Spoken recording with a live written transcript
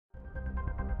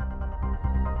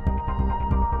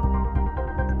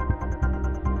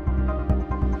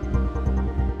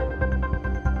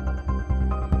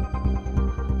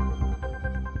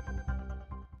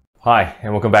Hi,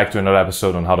 and welcome back to another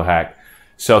episode on how to hack.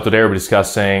 So today we're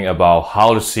discussing about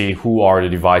how to see who are the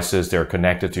devices that are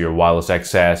connected to your wireless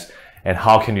access and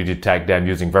how can you detect them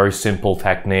using very simple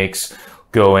techniques,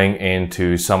 going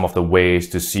into some of the ways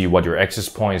to see what your access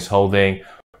point is holding,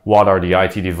 what are the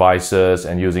IT devices,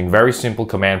 and using very simple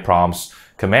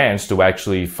commands to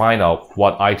actually find out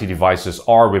what IT devices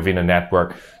are within a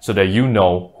network so that you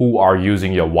know who are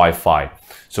using your Wi-Fi.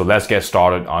 So let's get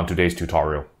started on today's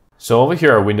tutorial. So over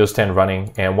here, Windows 10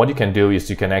 running, and what you can do is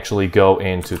you can actually go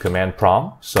into command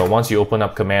prompt. So once you open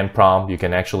up command prompt, you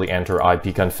can actually enter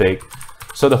ipconfig.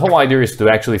 So the whole idea is to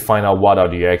actually find out what are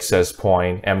the access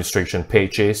point administration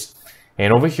pages.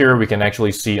 And over here, we can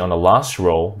actually see on the last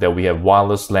row that we have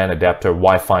wireless LAN adapter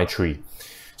Wi-Fi tree.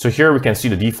 So here we can see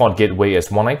the default gateway is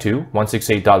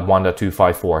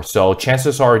 192.168.1.254. So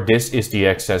chances are this is the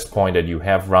access point that you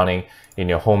have running in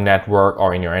your home network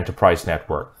or in your enterprise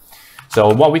network.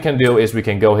 So what we can do is we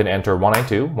can go ahead and enter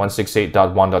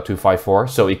 192.168.1.254.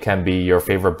 So it can be your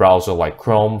favorite browser like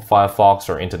Chrome, Firefox,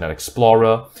 or Internet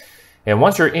Explorer. And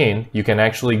once you're in, you can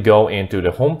actually go into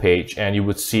the home page and you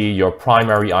would see your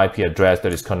primary IP address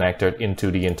that is connected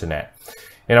into the internet.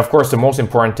 And of course, the most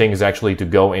important thing is actually to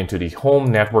go into the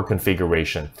home network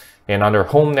configuration. And under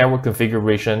home network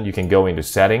configuration, you can go into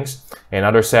settings. And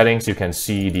under settings, you can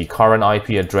see the current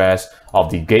IP address of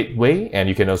the gateway, and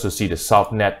you can also see the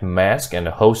subnet mask and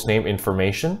the host name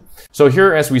information. So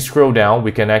here, as we scroll down,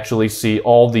 we can actually see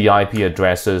all the IP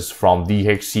addresses from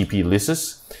DHCP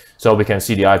lists. So we can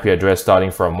see the IP address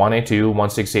starting from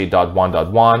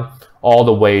 192.168.1.1 all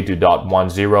the way to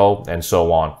 .10 and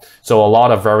so on. So a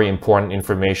lot of very important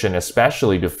information,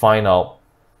 especially to find out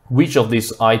which of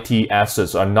these IT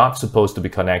assets are not supposed to be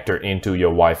connected into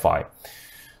your Wi-Fi.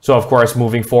 So of course,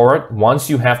 moving forward, once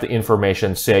you have the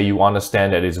information, say you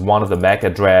understand that it's one of the MAC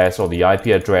address or the IP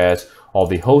address or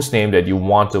the host name that you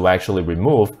want to actually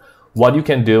remove, what you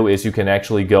can do is you can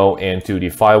actually go into the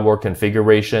firewall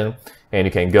configuration and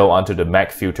you can go onto the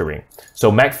MAC filtering.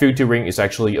 So MAC filtering is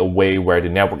actually a way where the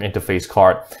network interface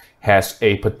card has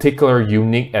a particular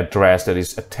unique address that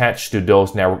is attached to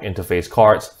those network interface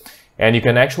cards. And you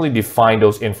can actually define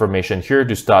those information here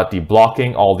to start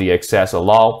deblocking all the access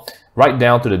allowed, right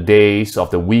down to the days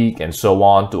of the week and so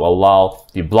on, to allow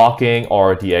the blocking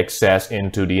or the access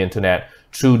into the internet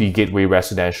through the gateway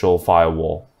residential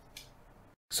firewall.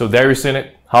 So there you've seen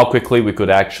it, how quickly we could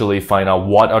actually find out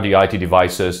what are the IT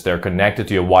devices that are connected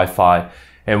to your Wi-Fi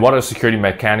and what are security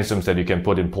mechanisms that you can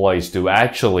put in place to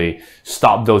actually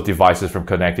stop those devices from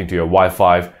connecting to your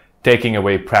Wi-Fi, taking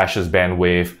away precious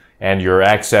bandwidth and your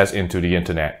access into the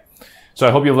internet. So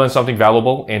I hope you've learned something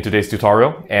valuable in today's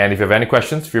tutorial. And if you have any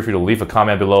questions, feel free to leave a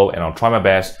comment below and I'll try my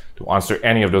best to answer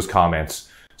any of those comments.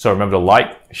 So remember to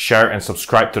like, share, and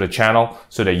subscribe to the channel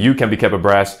so that you can be kept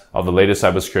abreast of the latest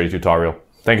cybersecurity tutorial.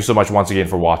 Thank you so much once again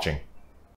for watching.